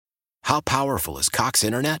How powerful is Cox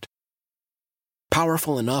Internet?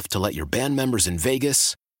 Powerful enough to let your band members in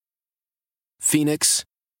Vegas, Phoenix,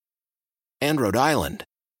 and Rhode Island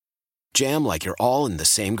jam like you're all in the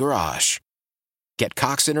same garage. Get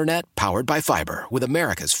Cox Internet powered by fiber with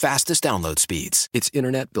America's fastest download speeds. It's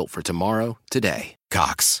internet built for tomorrow, today.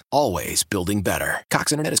 Cox, always building better.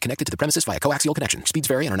 Cox Internet is connected to the premises via coaxial connection. Speeds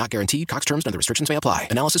vary and are not guaranteed. Cox terms and other restrictions may apply.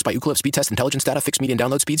 Analysis by Ookla Speed Test Intelligence Data. Fixed median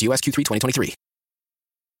download speeds. US Q3 2023.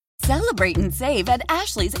 Celebrate and save at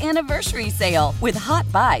Ashley's Anniversary Sale. With Hot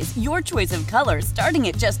Buys, your choice of colors starting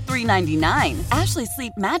at just $3.99. Ashley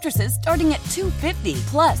Sleep mattresses starting at $2.50.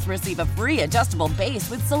 Plus, receive a free adjustable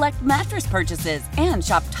base with select mattress purchases. And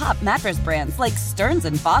shop top mattress brands like Stearns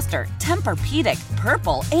 & Foster, Tempur-Pedic,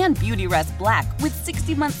 Purple, and Beautyrest Black with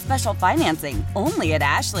 60-month special financing. Only at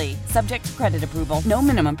Ashley. Subject to credit approval. No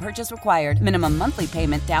minimum purchase required. Minimum monthly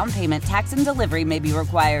payment, down payment, tax, and delivery may be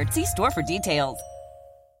required. See store for details.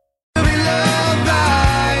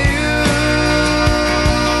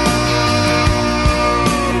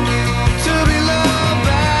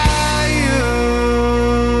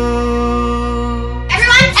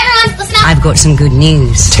 I've got some good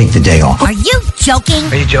news. Take the day off. Are you joking?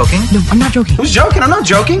 Are you joking? No, I'm not joking. Who's joking? I'm not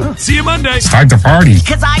joking. See you Monday. Start the party.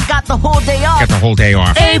 Because I got the whole day off. Get the whole day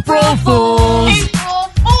off. April Fools. April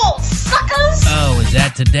Fools, suckers. Oh, is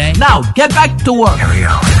that today? Now, get back to work. Here we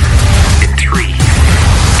go. In 3,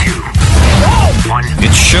 2, 1.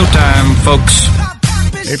 It's showtime, folks.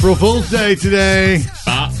 April Fool's Day today.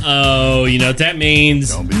 Uh-oh. You know what that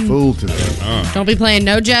means? Don't be fooled today. Don't be playing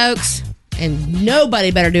no jokes, and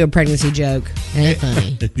nobody better do a pregnancy joke. It ain't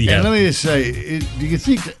funny. Yeah. And let me just say, do you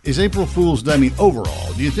think, is April Fool's Day, I mean,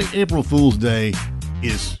 overall, do you think April Fool's Day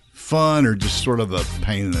is fun or just sort of a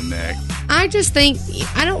pain in the neck? I just think,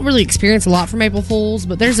 I don't really experience a lot from April Fools,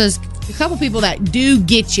 but there's a couple people that do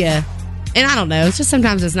get you. And I don't know. It's just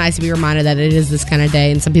sometimes it's nice to be reminded that it is this kind of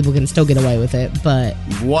day and some people can still get away with it. But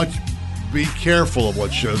be careful of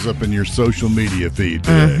what shows up in your social media feed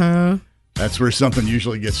today. That's where something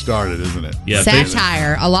usually gets started, isn't it? Yeah,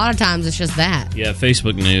 satire. A lot of times it's just that. Yeah,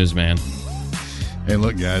 Facebook news, man. Hey,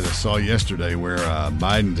 look, guys, I saw yesterday where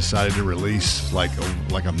Biden decided to release like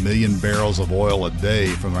a million barrels of oil a day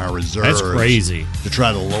from our reserves. That's crazy. To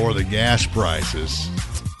try to lower the gas prices,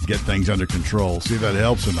 get things under control. See if that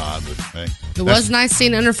helps or not. But hey, it was nice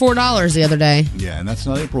seeing under $4 the other day. Yeah, and that's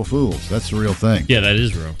not April Fool's. That's the real thing. Yeah, that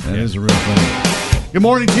is real. That is the real thing. Good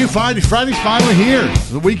morning to you. Friday's finally here.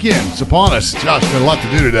 The weekend's upon us. Josh got a lot to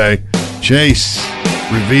do today. Chase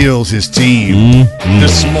reveals his team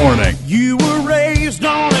this morning. You were raised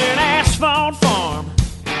on an asphalt farm.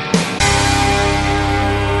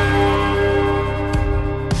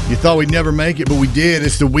 You thought we'd never make it, but we did.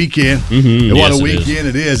 It's the weekend. Mm-hmm. And what a weekend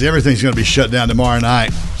it is. Everything's going to be shut down tomorrow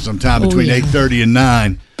night, sometime between 8:30 and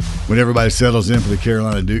 9, when everybody settles in for the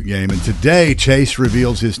Carolina-Duke game. And today, Chase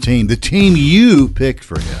reveals his team, the team you picked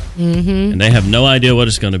for him. Mm-hmm. And they have no idea what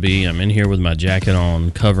it's going to be. I'm in here with my jacket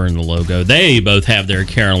on, covering the logo. They both have their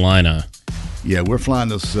Carolina. Yeah, we're flying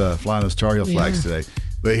those Tar Heel flags today.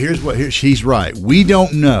 But she's right. We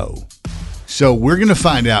don't know. So we're going to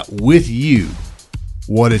find out with you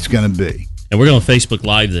what it's going to be. And we're going to Facebook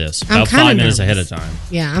Live this about 5 minutes ahead of time.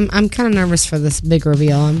 Yeah, I'm kind of nervous for this big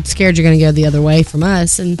reveal. I'm scared you're going to go the other way from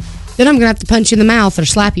us, and then I'm going to have to punch you in the mouth or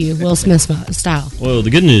slap you Will Smith style. Well, the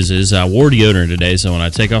good news is I wore deodorant today, so when I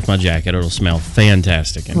take off my jacket, it'll smell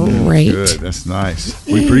fantastic. Great. Good. That's nice.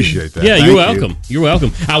 We appreciate that. Yeah, you're welcome. You're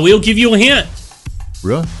welcome. I will give you a hint.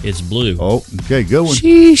 Really? It's blue. Oh, okay. Good one.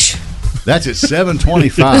 Sheesh. That's at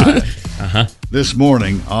 7:25 this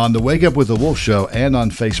morning on the Wake Up with the Wolf Show and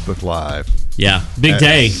on Facebook Live. Yeah, big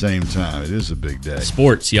day. At the same time. It is a big day.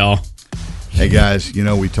 Sports, y'all. Hey, guys,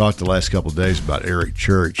 we talked the last couple of days about Eric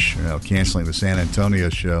Church canceling the San Antonio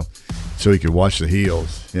show so he could watch the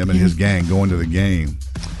Heels, him and his gang going to the game.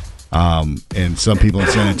 And some people in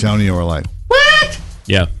San Antonio are like, what?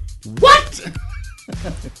 Yeah. What?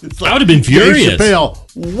 I would have been furious. Dave Chappelle,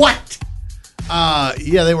 what?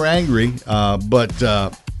 Yeah, they were angry, but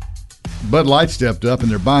Bud Light stepped up,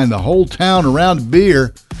 and they're buying the whole town around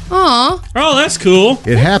beer. Aw. Oh, that's cool.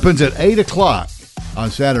 It happens at 8 o'clock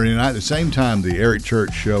on Saturday night, the same time the Eric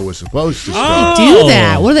Church show was supposed to start. They do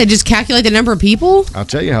that? What, do they just calculate the number of people? I'll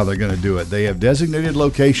tell you how they're going to do it. They have designated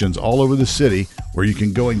locations all over the city where you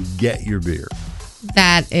can go and get your beer.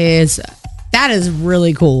 That is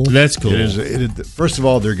really cool. That's cool. First of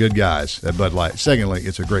all, they're good guys at Bud Light. Secondly,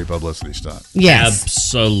 it's a great publicity stunt. Yes.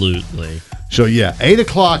 Absolutely. So, 8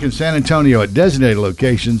 o'clock in San Antonio at designated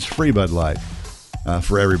locations, free Bud Light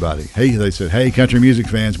for everybody. Hey, they said, hey, country music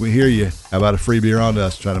fans, we hear you. How about a free beer on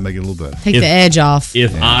us? Try to make it a little better. Take the edge off.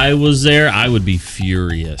 If I was there, I would be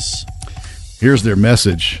furious. Here's their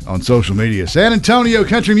message on social media. San Antonio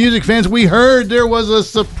country music fans, we heard there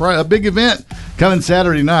was a big event coming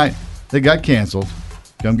Saturday night. They got canceled.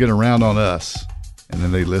 Come get around on us. And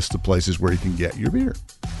then they list the places where you can get your beer.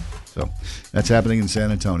 So that's happening in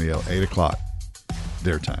San Antonio, 8 o'clock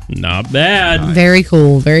their time. Not bad. Very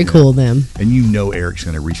cool. Very cool of them. And you know Eric's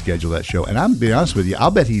going to reschedule that show. And I'm be honest with you,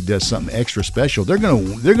 I'll bet he does something extra special. They're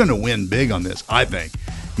going to win big on this, I think.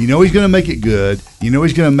 You know he's going to make it good. You know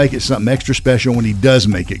he's going to make it something extra special when he does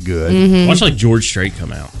make it good. Mm-hmm. Watch like George Strait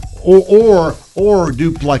come out. Or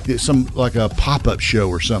do like a pop-up show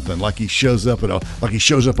or something. Like he shows up on the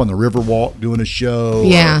Riverwalk doing a show.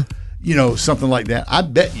 Yeah. Or, something like that. I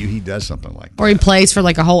bet you he does something like that. Or he plays for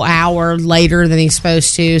like a whole hour later than he's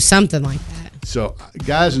supposed to. Something like that. So,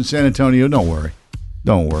 guys in San Antonio, don't worry.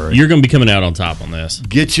 Don't worry. You're going to be coming out on top on this.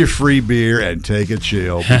 Get your free beer and take a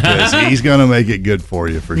chill because he's going to make it good for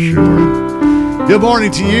you for sure. Good morning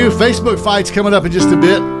to you. Facebook fight's coming up in just a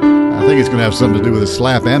bit. I think it's going to have something to do with a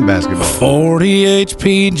slap and basketball. 40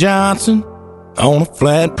 HP Johnson on a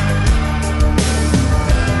flat.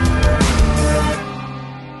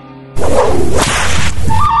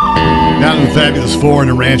 Down in the Fabulous Four in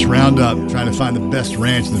the Ranch Roundup, trying to find the best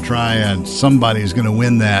ranch in the Triad. Somebody's going to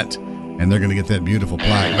win that. And they're going to get that beautiful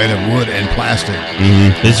plaque made of wood and plastic.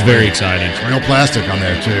 Mm-hmm. It's very exciting. It's real plastic on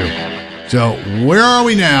there, too. So, where are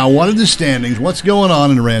we now? What are the standings? What's going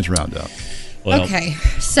on in the Ranch Roundup? Well, okay,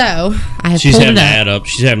 so I have she's pulled having it to up. add up.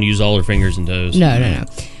 She's having to use all her fingers and toes. No.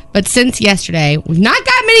 But since yesterday, we've not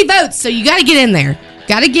got many votes, so you got to get in there.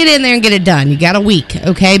 Got to get in there and get it done. You got a week,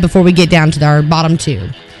 okay, before we get down to our bottom two.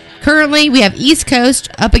 Currently, we have East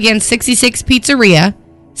Coast up against 66 Pizzeria,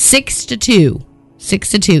 6-2.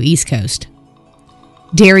 6-2 East Coast.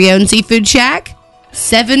 Dario and Seafood Shack,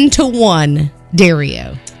 7-1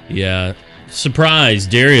 Dario. Yeah. Surprise.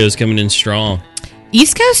 Dario's coming in strong.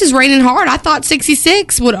 East Coast is raining hard. I thought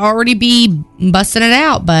 66 would already be busting it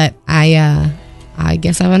out, but I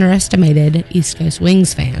guess I've underestimated East Coast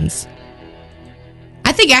Wings fans.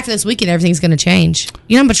 I think after this weekend, everything's going to change.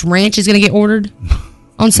 You know how much ranch is going to get ordered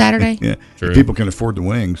on Saturday? Yeah, True. People can afford the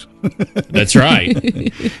wings. That's right.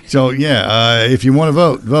 So, if you want to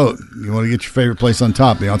vote. You want to get your favorite place on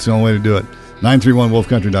top. That's the only way to do it.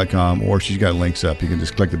 931wolfcountry.com, or she's got links up. You can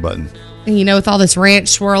just click the button. And with all this ranch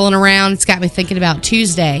swirling around, it's got me thinking about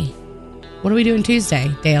Tuesday. What are we doing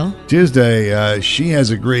Tuesday, Dale? Tuesday, she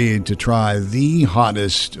has agreed to try the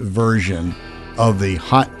hottest version of the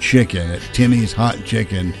hot chicken at Timmy's Hot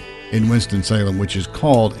Chicken in Winston-Salem, which is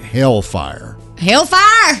called Hellfire.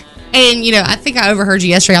 Hellfire! And, I think I overheard you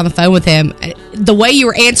yesterday on the phone with him. The way you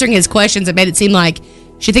were answering his questions, it made it seem like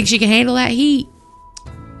she thinks she can handle that heat.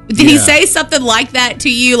 Did he say something like that to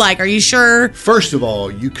you? Like, are you sure? First of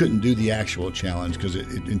all, you couldn't do the actual challenge because it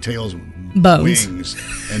entails bones. Wings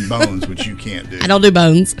and bones, which you can't do. I don't do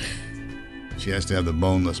bones. She has to have the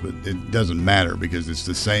boneless, but it doesn't matter because it's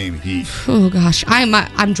the same heat. Oh, gosh.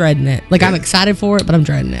 I'm dreading it. Like, I'm excited for it, but I'm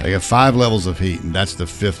dreading it. They have 5 levels of heat, and that's the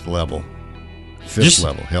 5th level. Fifth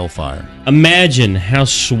level, Hellfire. Imagine how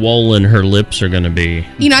swollen her lips are going to be.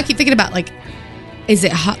 I keep thinking about, is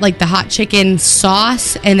it hot, like the hot chicken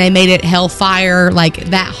sauce, and they made it Hellfire, like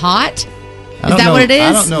that hot? Is that what it is?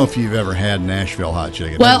 I don't know if you've ever had Nashville hot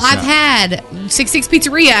chicken. Well, I've had 66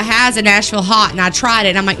 Pizzeria has a Nashville hot, and I tried it,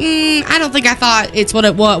 and I'm like, I don't think I thought it's what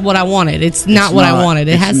I wanted. It's not what I wanted.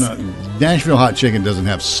 It has Nashville hot chicken doesn't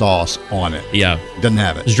have sauce on it. Yeah, doesn't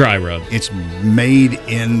have it. It's dry rub. It's made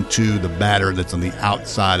into the batter that's on the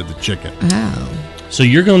outside of the chicken. Oh, so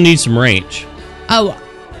you're gonna need some ranch. Oh,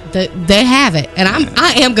 they have it, and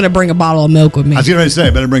I am gonna bring a bottle of milk with me. I was going to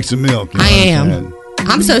say, better bring some milk. I am.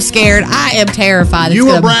 I'm so scared. I am terrified. You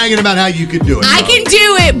were bragging about how you could do it. I can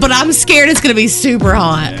do it, but I'm scared it's going to be super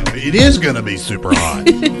hot. It is going to be super hot.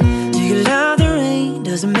 Do you love the rain?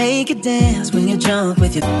 Does it make it dance when you're drunk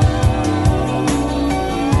with your...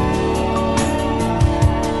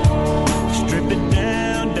 Strip it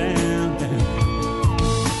down, down, down.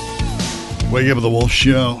 Wake up with the Wolf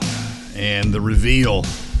Show and the reveal.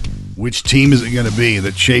 Which team is it going to be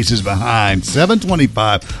that chases behind?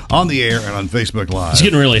 7:25 on the air and on Facebook Live. It's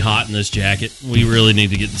getting really hot in this jacket. We really need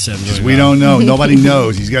to get the 7:25. We don't know. Nobody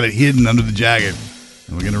knows. He's got it hidden under the jacket.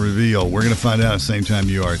 And we're going to reveal. We're going to find out at the same time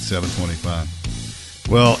you are at 7:25.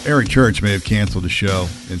 Well, Eric Church may have canceled the show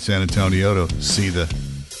in San Antonio to see the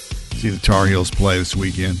Tar Heels play this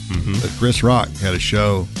weekend. Mm-hmm. But Chris Rock had a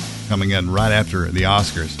show coming in right after the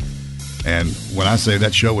Oscars. And when I say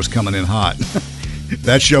that show was coming in hot...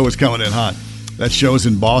 That show is coming in hot. That show is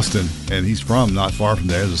in Boston, and he's from not far from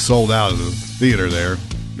there. There's a sold out of the theater there,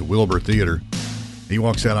 the Wilbur Theater. He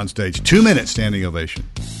walks out on stage. 2 minutes standing ovation.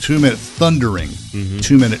 2-minute thundering,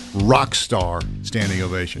 2-minute rock star standing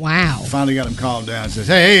ovation. Wow. Finally got him calmed down and says,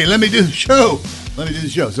 hey, let me do the show.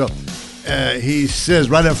 So he says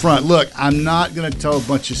right up front, look, I'm not going to tell a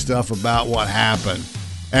bunch of stuff about what happened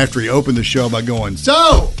after he opened the show by going,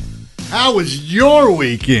 so, how was your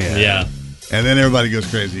weekend? Yeah. And then everybody goes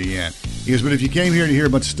crazy again. He goes, but if you came here to hear a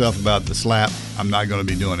bunch of stuff about the slap, I'm not going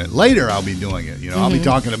to be doing it. Later, I'll be doing it. I'll be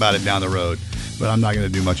talking about it down the road, but I'm not going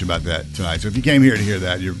to do much about that tonight. So if you came here to hear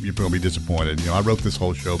that, you're going to be disappointed. I wrote this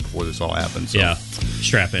whole show before this all happened. So Yeah.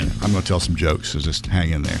 Strap in. I'm going to tell some jokes, so just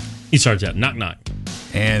hang in there. He starts out, knock, knock.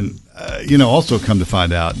 And, also come to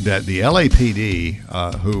find out that the LAPD,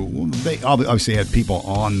 who they obviously had people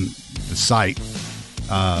on the site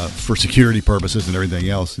for security purposes and everything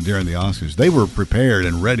else during the Oscars, they were prepared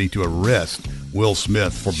and ready to arrest Will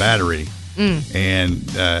Smith for battery. And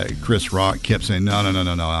Chris Rock kept saying, no,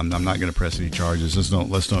 I'm not going to press any charges.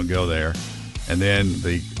 Let's don't go there. And then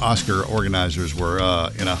the Oscar organizers were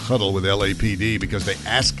in a huddle with LAPD because they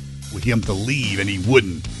asked him to leave, and he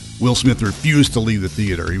wouldn't. Will Smith refused to leave the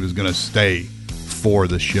theater. He was going to stay for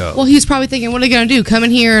the show. Well, he was probably thinking, what are they going to do? Come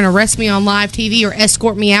in here and arrest me on live TV or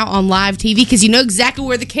escort me out on live TV? Because you know exactly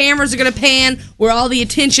where the cameras are going to pan, where all the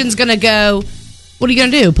attention's going to go. What are you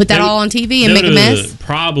going to do? Put that all on TV and make a mess?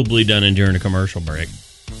 Probably done it during a commercial break.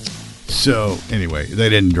 So, anyway, they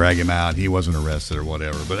didn't drag him out. He wasn't arrested or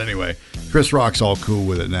whatever. But anyway, Chris Rock's all cool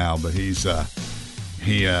with it now, but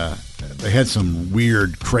they had some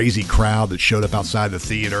weird, crazy crowd that showed up outside the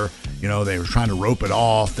theater. They were trying to rope it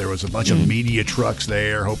off. There was a bunch of media trucks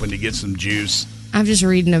there hoping to get some juice. I've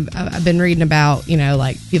been reading about,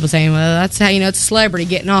 like people saying, well, that's how it's a celebrity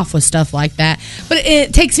getting off with stuff like that. But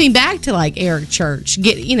it takes me back to like Eric Church,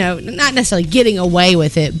 not necessarily getting away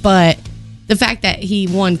with it, but the fact that he,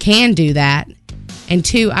 one, can do that, and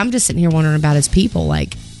two, I'm just sitting here wondering about his people.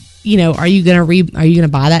 Like, are you gonna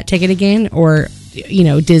buy that ticket again, or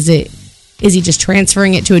is he just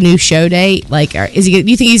transferring it to a new show date? Like, do you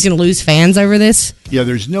think he's going to lose fans over this? Yeah,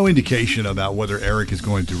 there's no indication about whether Eric is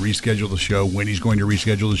going to reschedule the show, when he's going to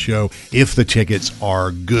reschedule the show, if the tickets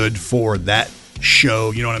are good for that show.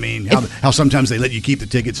 You know what I mean? How sometimes they let you keep the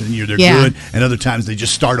tickets and they're good, and other times they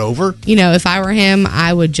just start over. If I were him,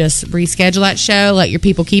 I would just reschedule that show, let your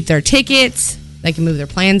people keep their tickets. They can move their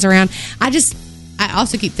plans around. I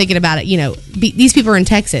also keep thinking about it. These people are in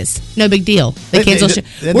Texas. No big deal. They cancel.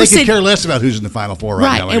 They could care less about who's in the Final Four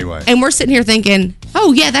right now anyway. And we're sitting here thinking,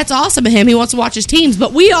 oh, yeah, that's awesome of him. He wants to watch his teams.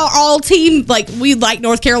 But we are all team, we like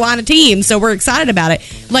North Carolina teams, so we're excited about it.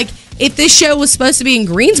 Like, if this show was supposed to be in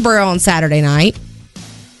Greensboro on Saturday night,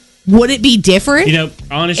 would it be different?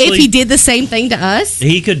 Honestly, if he did the same thing to us,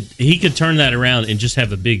 he could turn that around and just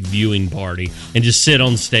have a big viewing party and just sit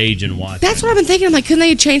on stage and watch. That's what I've been thinking. I'm like, couldn't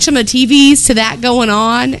they change some of the TVs to that going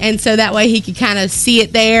on, and so that way he could kind of see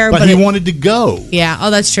it there? But he wanted to go.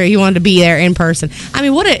 Yeah, that's true. He wanted to be there in person. I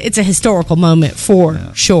mean, it's a historical moment for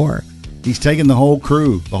sure. He's taking the whole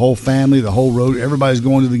crew, the whole family, the whole road. Everybody's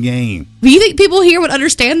going to the game. Do you think people here would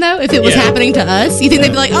understand, though, if it was happening to us? You think they'd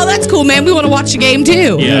be like, oh, that's cool, man. We want to watch the game,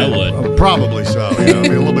 too. Yeah, I would. Probably so. It'd be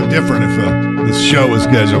a little bit different if this show was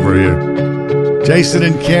scheduled for you. Jason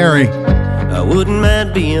and Carrie. I wouldn't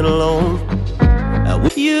mind being alone.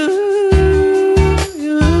 With you.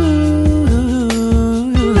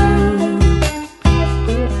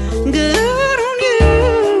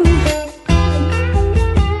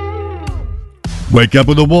 Wake up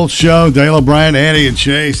with the Wolf Show. Dale O'Brien, Annie, and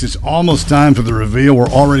Chase. It's almost time for the reveal. We're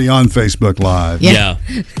already on Facebook Live. Yeah.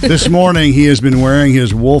 This morning, he has been wearing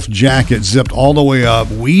his wolf jacket zipped all the way up.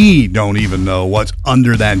 We don't even know what's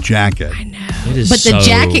under that jacket. I know. But the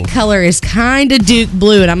jacket color is kind of Duke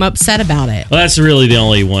blue, and I'm upset about it. Well, that's really the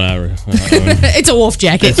only one it's a wolf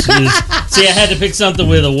jacket. See, I had to pick something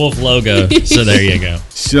with a wolf logo, so there you go.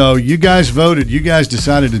 So you guys voted. You guys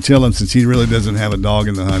decided to tell him, since he really doesn't have a dog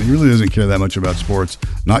in the hunt, he really doesn't care that much about sports,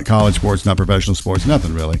 not college sports, not professional sports,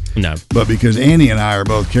 nothing really. No. But because Annie and I are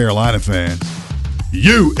both Carolina fans,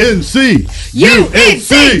 UNC,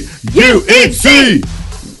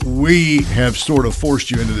 we have sort of forced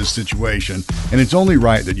you into this situation, and it's only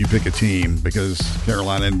right that you pick a team, because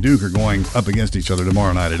Carolina and Duke are going up against each other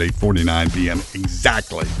tomorrow night at 8:49 p.m.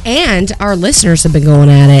 exactly. And our listeners have been going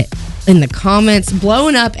at it in the comments,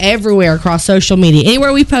 blowing up everywhere across social media.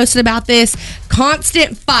 Anywhere we posted about this,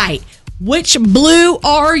 constant fight. Which blue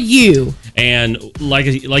are you? And like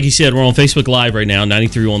you said, we're on Facebook Live right now,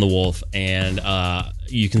 93 on the Wolf, and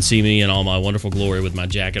you can see me in all my wonderful glory with my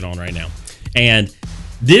jacket on right now. And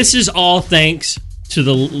this is all thanks to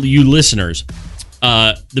you listeners.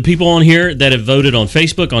 the people on here that have voted on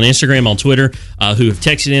Facebook, on Instagram, on Twitter, who have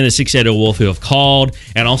texted in at 680 Wolf, who have called,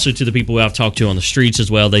 and also to the people who I've talked to on the streets as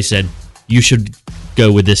well. They said, you should go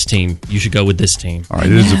with this team. You should go with this team. All right,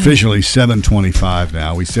 it is officially 7:25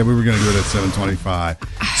 now. We said we were going to do it at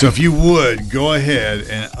 7:25. So if you would, go ahead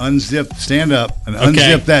and stand up and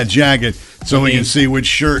unzip that jacket so we can see which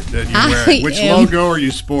shirt that you're wearing. Which logo are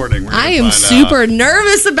you sporting? I am super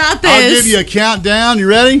nervous about this. I'll give you a countdown. You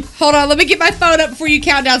ready? Hold on. Let me get my phone up before you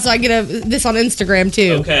count down so I get this on Instagram,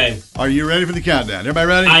 too. Okay. Are you ready for the countdown? Everybody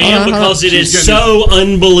ready? I am, because it is so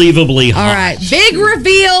unbelievably hot. All right. Big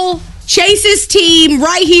reveal. Chase's team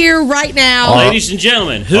right here, right now. Ladies and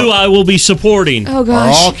gentlemen, who I will be supporting. Oh,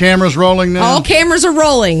 gosh. Are all cameras rolling now? All cameras are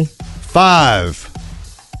rolling. 5,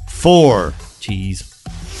 4, Cheese.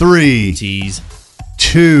 3, Cheese.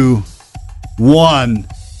 2, 1.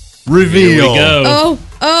 Reveal. Here we go.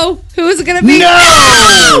 Oh, who is it going to be?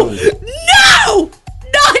 No! No!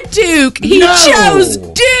 Not Duke. He chose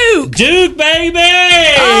Duke. Duke, baby!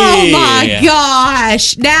 Oh, my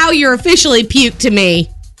gosh. Now you're officially puke to me.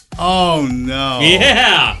 Oh, no.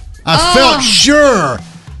 Yeah. I felt sure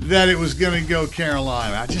that it was going to go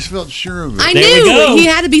Carolina. I just felt sure of it. I knew he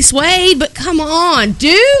had to be swayed, but come on,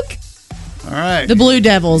 Duke. All right. The Blue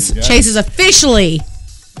Devils. Chase is officially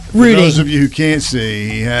rooting. For those of you who can't see,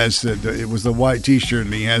 he has it was the white T-shirt,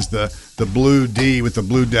 and he has the blue D with the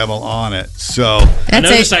Blue Devil on it. So I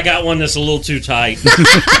noticed I got one that's a little too tight.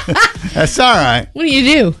 That's all right. What do you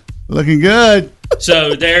do? Looking good.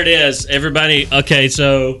 So there it is, everybody. Okay,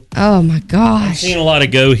 so oh my gosh, I've seen a lot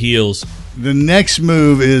of go heels. The next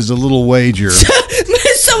move is a little wager.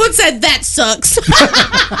 Someone said that sucks.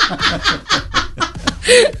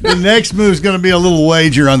 The next move is going to be a little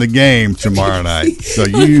wager on the game tomorrow night. So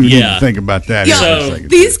you need to think about that. Yeah, here for a second.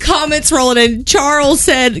 These comments rolling in. Charles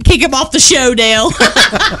said, "Kick him off the show, Dale."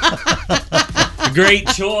 Great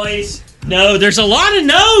choice. No, there's a lot of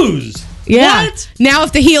no's. Yeah. What? Now,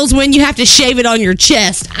 if the heels win, you have to shave it on your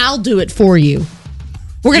chest. I'll do it for you.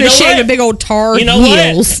 We're going to shave a big old tar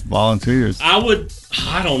heels. Volunteers.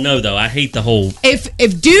 I don't know, though. I hate the whole...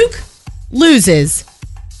 If Duke loses,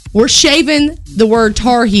 we're shaving the word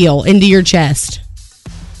Tar Heel into your chest.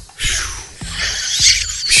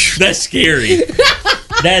 That's scary.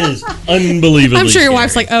 That is unbelievably I'm sure your scary.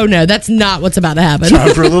 wife's like, oh, no, that's not what's about to happen.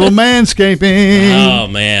 Time for a little manscaping. Oh,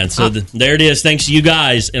 man. So there it is. Thanks to you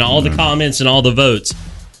guys and all the comments and all the votes.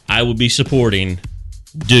 I will be supporting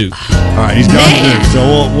Duke. All right, he's gone Duke.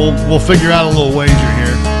 So we'll figure out a little wager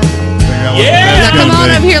here. Now come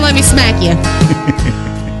on up here, let me smack you.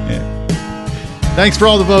 Thanks for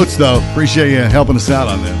all the votes, though. Appreciate you helping us out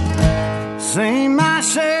on this. Sing my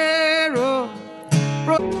Sarah.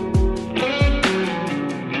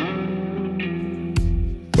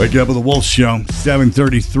 Wake up with the Wolf Show,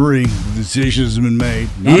 7:33. The decision has been made.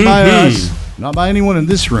 Not by us, not by anyone in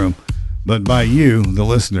this room, but by you, the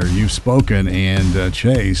listener. You've spoken, and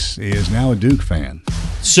Chase is now a Duke fan.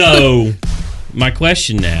 So, my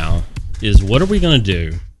question now is, what are we going to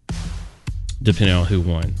do, depending on who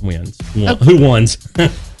wins? Who wins?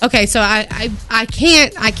 Okay, so I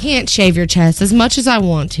can't shave your chest as much as I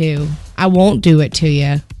want to. I won't do it to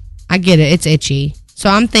you. I get it. It's itchy. So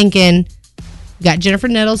I'm thinking... Got Jennifer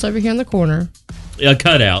Nettles over here in the corner. A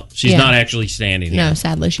cutout. She's not actually standing here. No,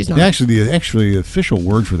 sadly, she's not. Actually, the official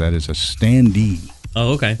word for that is a standee.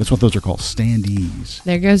 Oh, okay. That's what those are called, standees.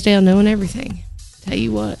 There goes Dale knowing everything. Tell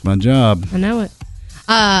you what. My job. I know it.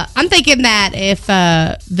 I'm thinking that if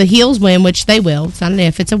the heels win, which they will, it's not an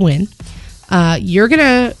if, it's a win. We're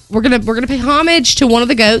gonna pay homage to one of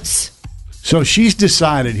the goats. So she's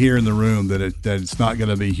decided here in the room that it's not going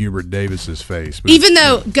to be Hubert Davis's face. But even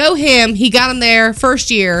though, go him, he got him there first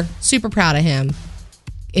year. Super proud of him.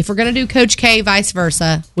 If we're going to do Coach K, vice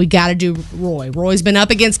versa, we got to do Roy. Roy's been up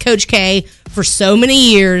against Coach K for so many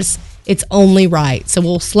years. It's only right. So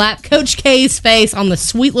we'll slap Coach K's face on the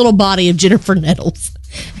sweet little body of Jennifer Nettles.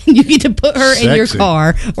 And you get to put her in your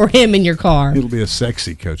car or him in your car. It'll be a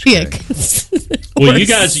sexy Coach K. Yeah. Well, you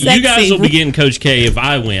guys will be getting Coach K if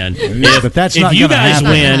I win. But that's not if you guys happen.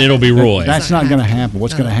 win, it'll be Roy. That's not going to happen.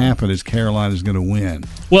 What's going to happen is Carolina's going to win.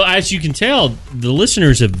 Well, as you can tell, the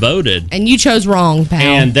listeners have voted. And you chose wrong, pal.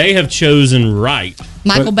 And they have chosen right.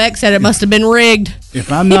 Michael Beck said it must have been rigged.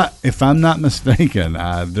 If I'm not mistaken,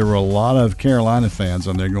 there were a lot of Carolina fans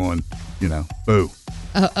on there going, boo.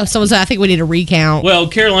 Someone said, I think we need a recount. Well,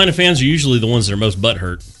 Carolina fans are usually the ones that are most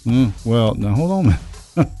butthurt. Well, now hold on a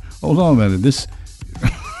minute. Hold on a minute. This.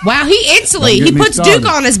 Wow, he puts Duke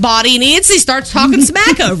on his body and he instantly starts talking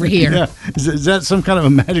smack over here. Yeah. Is that some kind of a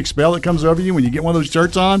magic spell that comes over you when you get one of those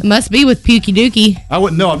shirts on? It must be with Pukey Dookie. I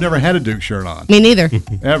wouldn't know. I've never had a Duke shirt on. Me neither.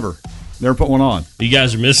 Ever. Never put one on. You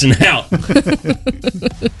guys are missing out.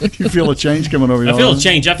 You feel a change coming over your I feel arm? a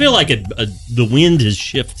change. I feel like the wind has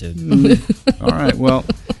shifted. All right. Well,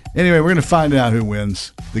 anyway, we're going to find out who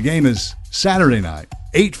wins. The game is Saturday night,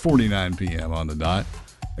 8:49 p.m. on the dot.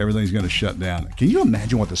 Everything's going to shut down. Can you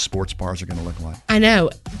imagine what the sports bars are going to look like? I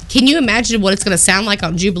know. Can you imagine what it's going to sound like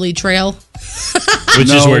on Jubilee Trail? Which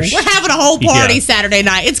is where we're having a whole party Yeah. Saturday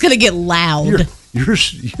night. It's going to get loud. Your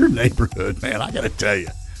neighborhood, man, I got to tell you.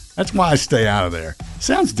 That's why I stay out of there.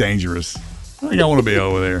 Sounds dangerous. I think I want to be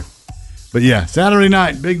over there. But yeah, Saturday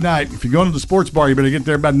night, big night. If you're going to the sports bar, you better get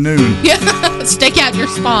there by noon. Yeah, stake out your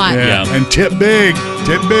spot. Yeah. And tip big.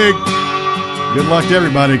 Tip big. Good luck to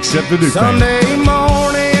everybody except the Duke fans. Sunday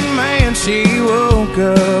morning, man, she woke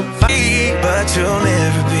up. But you'll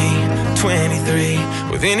never be 23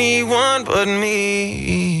 with anyone but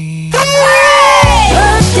me.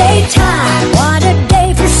 Birthday time, what a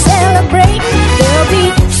day for celebrating. There'll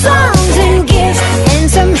be songs and gifts and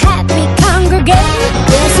some happy congregating.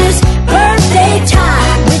 This is birthday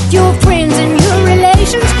time with your friends and your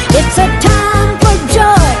relations. It's a time for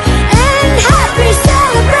joy and happy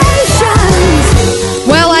celebrations.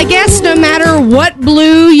 Well, I guess no matter what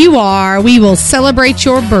blue you are, we will celebrate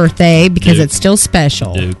your birthday because Duke. it's still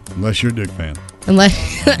special. Duke. Unless you're a Duke fan.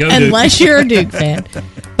 Unless you're a Duke fan.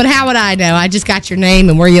 But how would I know? I just got your name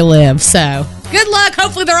and where you live. So good luck.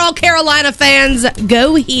 Hopefully they're all Carolina fans.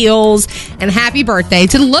 Go Heels. And happy birthday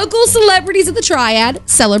to the local celebrities of the Triad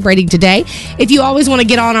celebrating today. If you always want to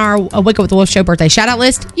get on our Wake Up with the Wolf Show birthday shout out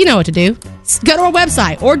list, you know what to do. Go to our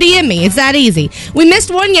website or DM me. It's that easy. We missed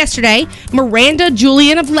one yesterday. Miranda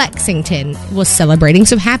Julian of Lexington was celebrating.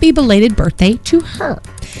 So happy belated birthday to her.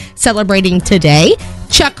 Celebrating today,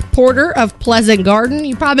 Chuck Porter of Pleasant Garden.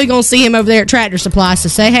 You're probably going to see him over there at Tractor Supply, so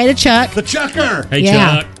say hey to Chuck. The Chucker. Hey,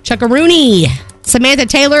 Chuck. Chuckaroony. Samantha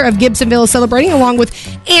Taylor of Gibsonville is celebrating, along with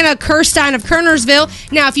Anna Kirstein of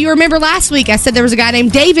Kernersville. Now, if you remember last week, I said there was a guy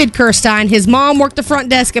named David Kirstein. His mom worked the front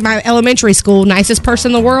desk at my elementary school. Nicest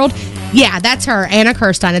person in the world. Yeah, that's her, Anna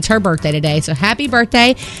Kirstein. It's her birthday today. So happy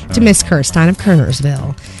birthday to Miss Kirstein of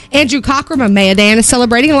Kernersville. Andrew Cockrum of Mayadan is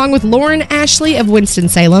celebrating, along with Lauren Ashley of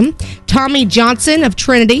Winston-Salem, Tommy Johnson of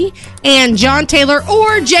Trinity, and John Taylor,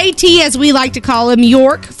 or JT as we like to call him,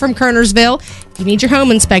 York from Kernersville. If you need your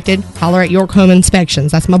home inspected, holler at York Home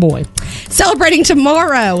Inspections. That's my boy. Celebrating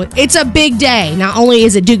tomorrow, it's a big day. Not only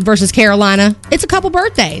is it Duke versus Carolina, it's a couple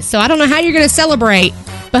birthdays. So I don't know how you're going to celebrate,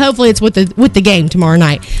 but hopefully it's with the game tomorrow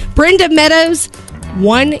night. Brenda Meadows,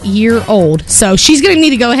 1 year old. So she's going to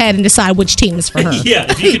need to go ahead and decide which team is for her. Yeah,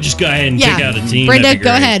 if you could just go ahead and pick out a team. Brenda,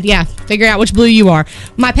 go ahead. Yeah, figure out which blue you are.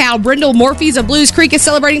 My pal Brindle Morpheus of Blues Creek is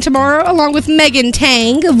celebrating tomorrow, along with Megan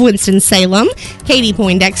Tang of Winston-Salem, Katie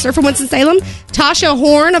Poindexter from Winston-Salem, Tasha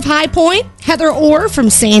Horn of High Point, Heather Orr from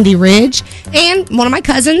Sandy Ridge, and one of my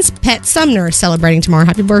cousins, Pet Sumner, is celebrating tomorrow.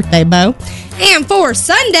 Happy birthday, Bo. And for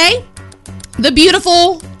Sunday, the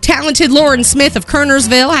beautiful, talented Lauren Smith of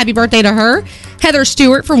Kernersville. Happy birthday to her. Heather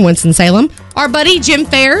Stewart from Winston-Salem. Our buddy Jim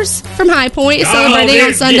Fairs from High Point is celebrating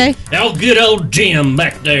on Sunday. Oh, good old Jim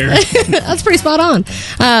back there. That's pretty spot on.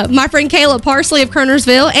 My friend Kayla Parsley of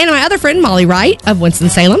Kernersville, and my other friend Molly Wright of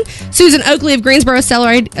Winston-Salem. Susan Oakley of Greensboro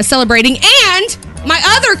celebrating, and my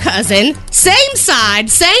other cousin, same side,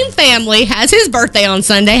 same family, has his birthday on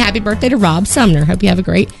Sunday. Happy birthday to Rob Sumner. Hope you have a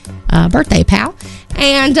great birthday, pal.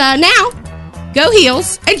 And now, go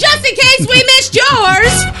Heels. And just in case we missed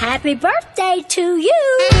yours, happy birthday to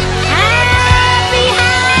you. Happy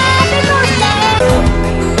birthday.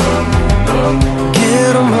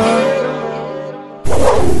 Get 'em up.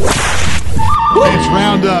 It's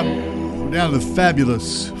Roundup. We're down to the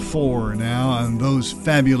Fabulous Four now, and those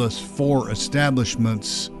Fabulous Four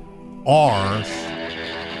establishments are...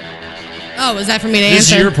 oh, is that for me to answer?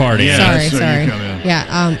 This is your party. Yeah, Sorry. you come in.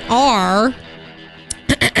 Yeah, are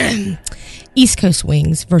East Coast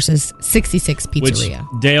Wings versus 66 Pizzeria.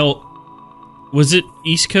 Which, Dale, was it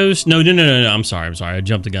East Coast? No. I'm sorry. I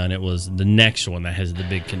jumped the gun. It was the next one that has the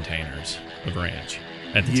big containers of ranch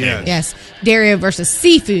at the table. Yes. Dario versus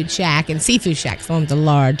Seafood Shack, and Seafood Shack's the one with the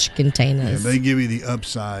large containers. Yeah, they give you the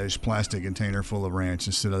upsized plastic container full of ranch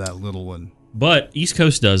instead of that little one. But East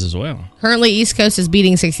Coast does as well. Currently, East Coast is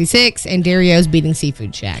beating 66, and Dario's beating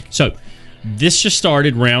Seafood Shack. So, this just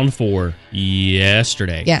started round 4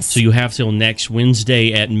 yesterday. Yes. So you have till next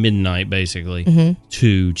Wednesday at midnight, basically,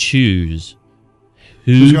 to choose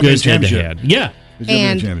who goes head to head. Yeah.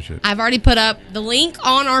 And I've already put up the link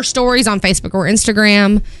on our stories on Facebook or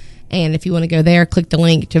Instagram. And if you want to go there, click the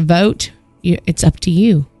link to vote. It's up to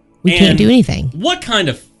you. We can't do anything. What kind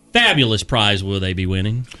of fabulous prize will they be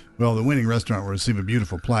winning? Well, the winning restaurant will receive a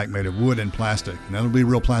beautiful plaque made of wood and plastic. And that'll be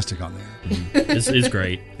real plastic on there. It's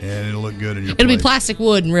great. And it'll look good in your It'll plate. be plastic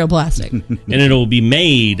wood and real plastic. And it'll be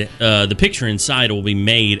made, the picture inside will be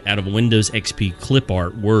made out of Windows XP clip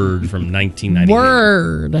art Word from 1998.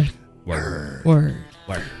 Word.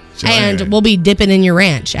 So And anyway. we'll be dipping in your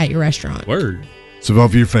ranch at your restaurant. Word. So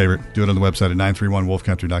vote for your favorite. Do it on the website at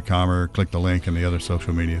 931wolfcountry.com or click the link in the other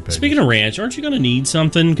social media pages. Speaking of ranch, aren't you going to need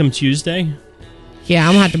something come Tuesday? Yeah, I'm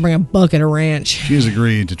going to have to bring a bucket of ranch. She has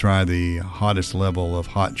agreed to try the hottest level of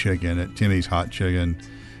hot chicken at Timmy's Hot Chicken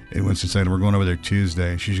in Winston-Salem. We're going over there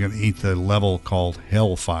Tuesday. She's going to eat the level called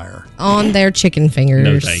Hellfire. On their chicken fingers.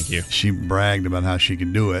 No, thank you. She bragged about how she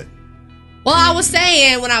could do it. Well, I was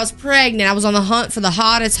saying when I was pregnant, I was on the hunt for the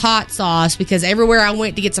hottest hot sauce because everywhere I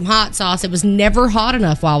went to get some hot sauce, it was never hot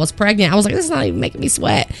enough while I was pregnant. I was like, this is not even making me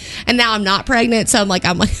sweat. And now I'm not pregnant, so I'm like,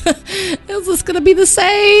 is this going to be the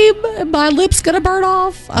same? Am my lips going to burn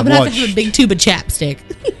off? I'm going to have to have a big tube of chapstick.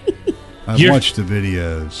 I've watched the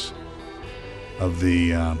videos of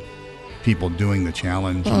the people doing the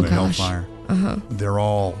challenge in the Hellfire. Uh-huh. They're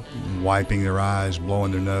all wiping their eyes,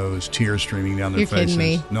 blowing their nose, tears streaming down their You're faces.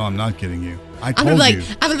 kidding me. No, I'm not kidding you. I I'm told gonna you.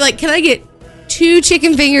 be like, can I get 2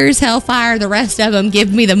 chicken fingers, Hellfire, the rest of them,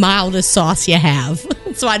 give me the mildest sauce you have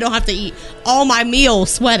so I don't have to eat all my meal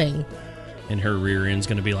sweating. And her rear end's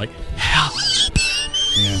going to be like,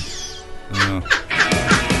 Yeah.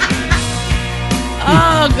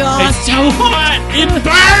 Oh, God. it's so hot. It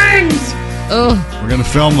burns. Oh, We're going to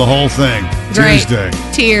film the whole thing great. Tuesday.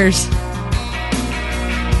 Tears.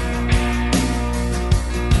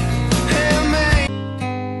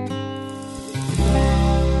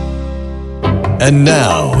 And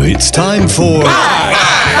now it's time for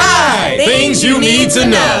Things you need to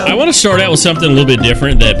know. I want to start out with something a little bit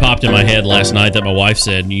different that popped in my head last night that my wife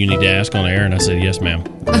said, you need to ask on air. And I said, yes, ma'am.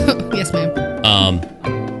 Yes, ma'am.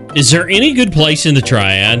 Is there any good place in the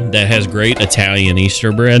Triad that has great Italian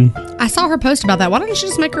Easter bread? I saw her post about that. Why don't you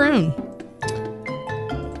just make her own?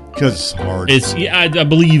 Because it's hard. I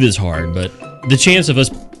believe it's hard, but the chance of us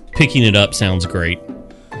picking it up sounds great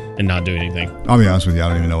and not doing anything. I'll be honest with you. I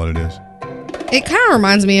don't even know what it is. It kind of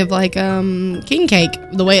reminds me of like king cake,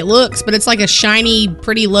 the way it looks, but it's like a shiny,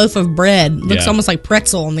 pretty loaf of bread. Looks almost like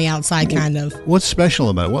pretzel on the outside, kind of. What's special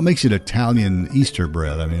about it? What makes it Italian Easter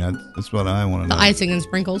bread? I mean, that's what I want to The know. icing and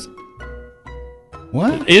sprinkles.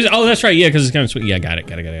 What? Oh, that's right. Yeah, because it's kind of sweet. Yeah, got it.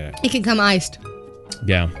 It can come iced.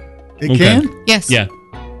 Yeah. It can? Yes. Yeah.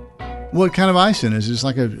 What kind of icing? Is this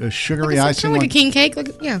like a sugary icing? Kind of like a king cake.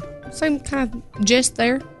 Yeah. Same kind of gist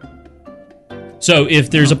there. So if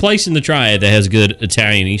there's a place in the Triad that has good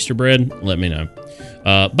Italian Easter bread, let me know.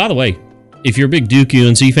 By the way, if you're a big Duke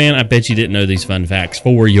UNC fan, I bet you didn't know these fun facts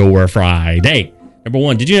for your Friday. Number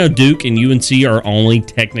one, did you know Duke and UNC are only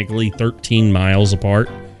technically 13 miles apart?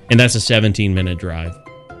 And that's a 17-minute drive.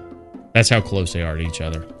 That's how close they are to each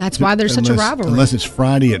other. That's why there's such a rivalry. Unless it's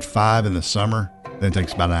Friday at 5 in the summer, then it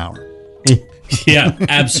takes about an hour. Yeah,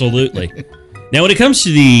 absolutely. Now, when it comes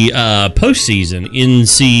to the postseason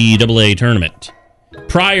NCAA tournament,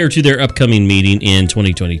 prior to their upcoming meeting in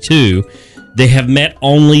 2022, they have met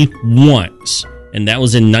only once, and that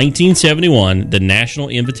was in 1971, the National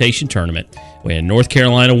Invitation Tournament, when North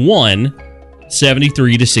Carolina won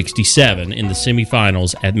 73-67 in the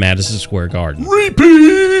semifinals at Madison Square Garden.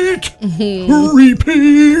 Repeat!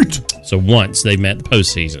 Repeat! So once they met the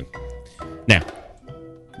postseason. Now,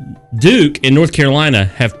 Duke and North Carolina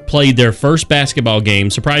have played their first basketball game,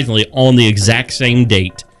 surprisingly, on the exact same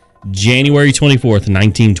date, January 24th,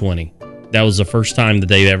 1920. That was the first time that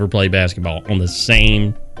they've ever played basketball on the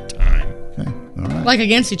same time. Okay, all right. Like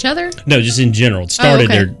against each other? No, just in general. It started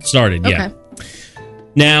yeah. Okay.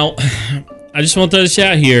 Now, I just want to throw this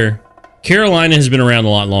out here. Carolina has been around a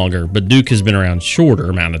lot longer, but Duke has been around a shorter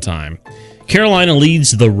amount of time. Carolina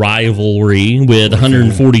leads the rivalry with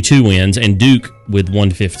 142 wins and Duke with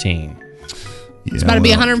 115. It's about to be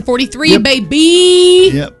 143, baby.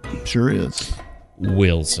 Yep, sure is.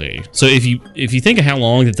 We'll see. So if you think of how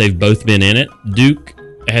long that they've both been in it, Duke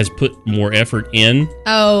has put more effort in.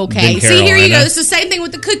 Okay. than See, here you Carolina. go. It's the same thing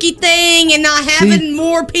with the cookie thing and not having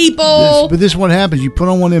more people. But this is what happens. You put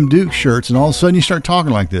on one of them Duke shirts, and all of a sudden you start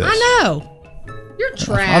talking like this. I know. You're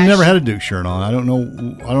trash. I've never had a Duke shirt on. I don't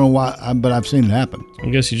know why, but I've seen it happen. I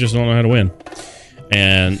guess you just don't know how to win.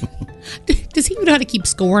 And Does he even know how to keep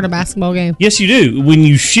score in a basketball game? yes, you do. When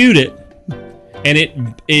you shoot it and it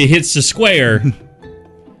hits the square,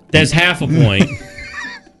 that's half a point.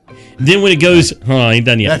 Then when it goes, I ain't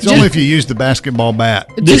done yet. That's only if you use the basketball bat.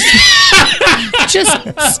 Just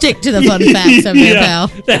stick to the fun facts of there,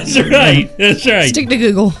 pal. That's right. That's right. Stick to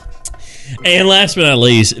Google. And last but not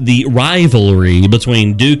least, the rivalry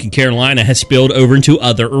between Duke and Carolina has spilled over into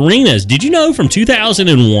other arenas. Did you know from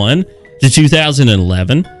 2001 to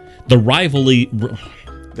 2011, the rivalry...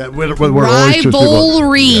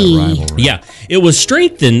 Yeah, it was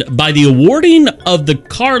strengthened by the awarding of the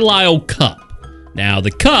Carlisle Cup. Now,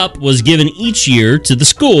 the cup was given each year to the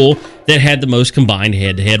school that had the most combined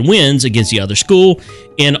head-to-head wins against the other school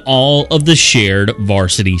in all of the shared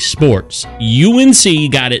varsity sports.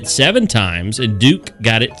 UNC got it 7 times, and Duke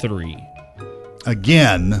got it 3.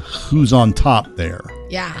 Again, who's on top there?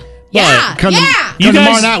 Yeah. Come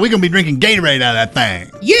tomorrow night, we're going to be drinking Gatorade out of that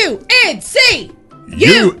thing. UNC!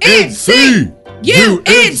 UNC!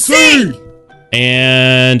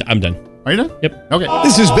 And I'm done. Are you done? Yep. Okay.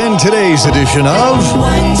 This has been today's edition of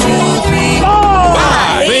 1, 2, 3, 4.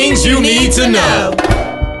 5 things you need to know.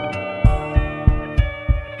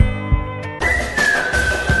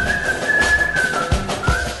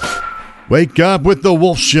 Wake up with the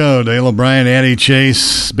Wolf Show. Dale O'Brien, Addie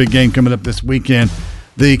Chase. Big game coming up this weekend.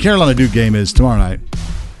 The Carolina Duke game is tomorrow night.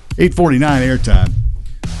 8:49 airtime.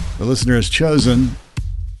 The listener has chosen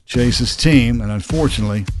Chase's team, and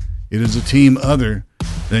unfortunately, it is a team other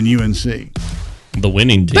than UNC. The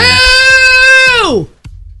winning team. Boo!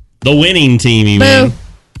 The winning team, you Boo. mean?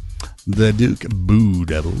 The Duke Boo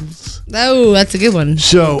Devils. Oh, that's a good one.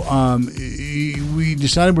 So we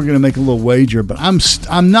decided we're going to make a little wager, but I'm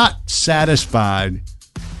not satisfied.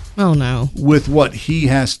 Oh, no. With what he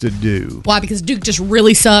has to do. Why? Because Duke just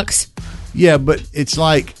really sucks? Yeah, but it's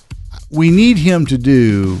like we need him to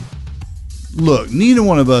do. Look, neither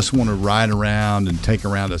one of us want to ride around and take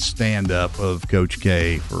around a stand-up of Coach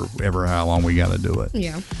K for ever how long we got to do it.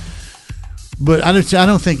 Yeah. But I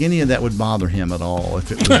don't think any of that would bother him at all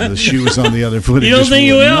if it was the shoe was on the other foot. You don't think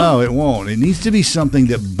it will? No, it won't. It needs to be something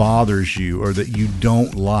that bothers you or that you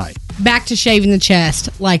don't like. Back to shaving the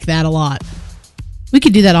chest. Like that a lot. We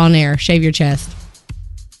could do that on air. Shave your chest.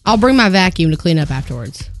 I'll bring my vacuum to clean up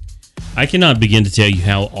afterwards. I cannot begin to tell you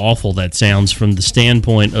how awful that sounds from the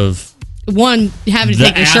standpoint of one, having to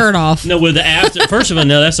take your shirt off. No, with the after. First of all,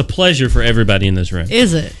 no, that's a pleasure for everybody in this room.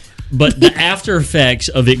 Is it? But the after effects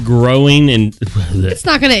of it growing and it's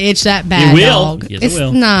not going to itch that bad. It will. Dog. Yes, it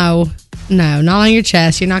will. No, not on your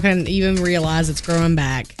chest. You're not going to even realize it's growing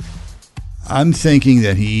back. I'm thinking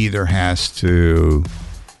that he either has to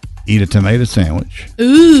eat a tomato sandwich.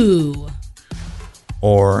 Ooh.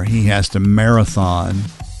 Or he has to marathon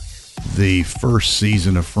the first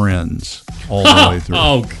season of Friends all the way through.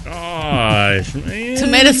 Oh, gosh, man.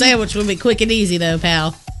 Tomato sandwich will be quick and easy, though,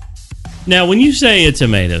 pal. Now, when you say a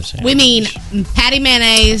tomato sandwich, we mean patty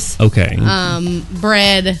mayonnaise. Okay.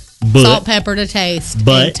 Bread, salt, pepper to taste,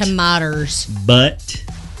 and tomatoes. But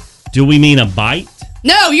do we mean a bite?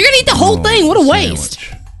 No, you're gonna eat the whole thing. What a waste!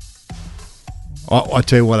 I'll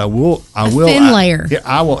tell you what. I will. Thin layer.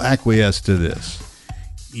 I will acquiesce to this.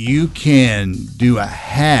 You can do a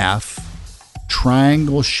half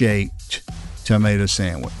triangle-shaped tomato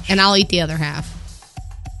sandwich, and I'll eat the other half.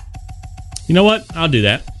 You know what? I'll do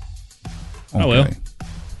that. Okay. I will.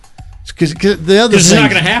 Because the other it's not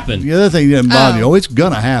going to happen. The other thing doesn't bother you. Oh, it's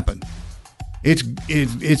going to happen. Tell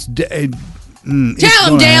him, Dale.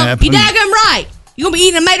 You daggum right. You're going to be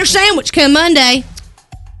eating a tomato sandwich come Monday.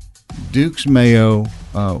 Duke's mayo,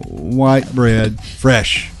 white bread,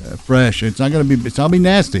 fresh. It's not going to be. It's not going to be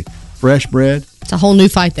nasty. Fresh bread. It's a whole new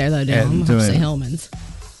fight there, though, Dale. I'm going to say Hellman's.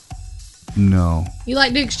 No. You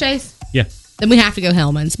like Duke's, Chase? Yeah. Then we have to go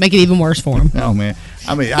Hellman's. Make it even worse for him. Oh, man.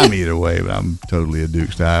 I mean, I'm either way, but I'm totally a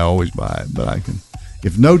Duke's guy. I always buy it. But I can.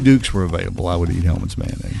 If no Dukes were available, I would eat Hellman's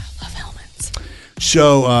mayonnaise. Love Hellman's.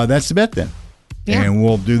 So that's the bet then. Yeah. And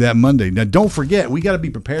we'll do that Monday. Now, don't forget, we got to be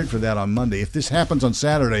prepared for that on Monday. If this happens on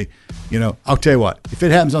Saturday, I'll tell you what. If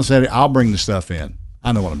it happens on Saturday, I'll bring the stuff in.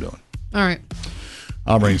 I know what I'm doing. All right.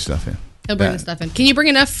 I'll bring stuff in. He'll bring the stuff in. Can you bring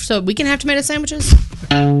enough so we can have tomato sandwiches?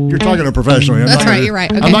 You're talking to a professional. That's right. You're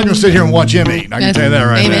right. Okay. I'm not going to sit here and watch him eat. I can tell you that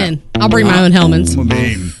right now. Amen. I'll bring my own Hellman's. I'm going to be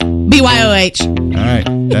eating. BYOH. All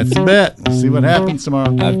right. That's the bet. We'll see what happens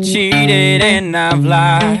tomorrow. I've cheated and I've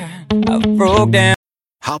lied. I've broke down.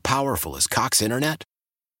 How powerful is Cox Internet?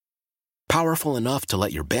 Powerful enough to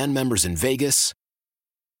let your band members in Vegas,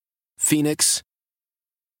 Phoenix,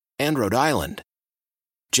 and Rhode Island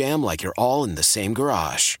jam like you're all in the same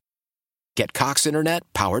garage. Get Cox Internet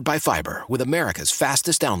powered by fiber with America's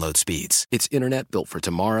fastest download speeds. It's internet built for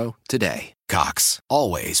tomorrow, today. Cox,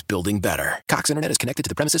 always building better. Cox Internet is connected to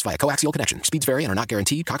the premises via coaxial connection. Speeds vary and are not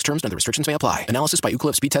guaranteed. Cox terms and other restrictions may apply. Analysis by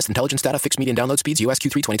Ookla Speed Test Intelligence Data. Fixed median download speeds. US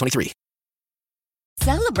Q3 2023.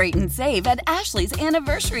 Celebrate and save at Ashley's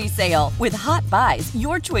Anniversary Sale. With Hot Buys,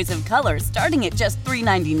 your choice of colors starting at just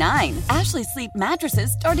 $3.99. Ashley Sleep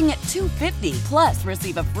mattresses starting at $2.50. Plus,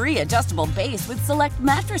 receive a free adjustable base with select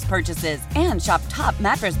mattress purchases. And shop top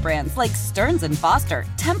mattress brands like Stearns & Foster,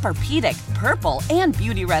 Tempur-Pedic, Purple, and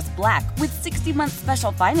Beautyrest Black with 60-month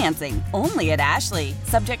special financing. Only at Ashley.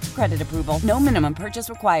 Subject to credit approval. No minimum purchase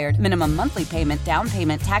required. Minimum monthly payment, down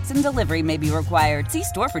payment, tax, and delivery may be required. See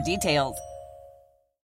store for details.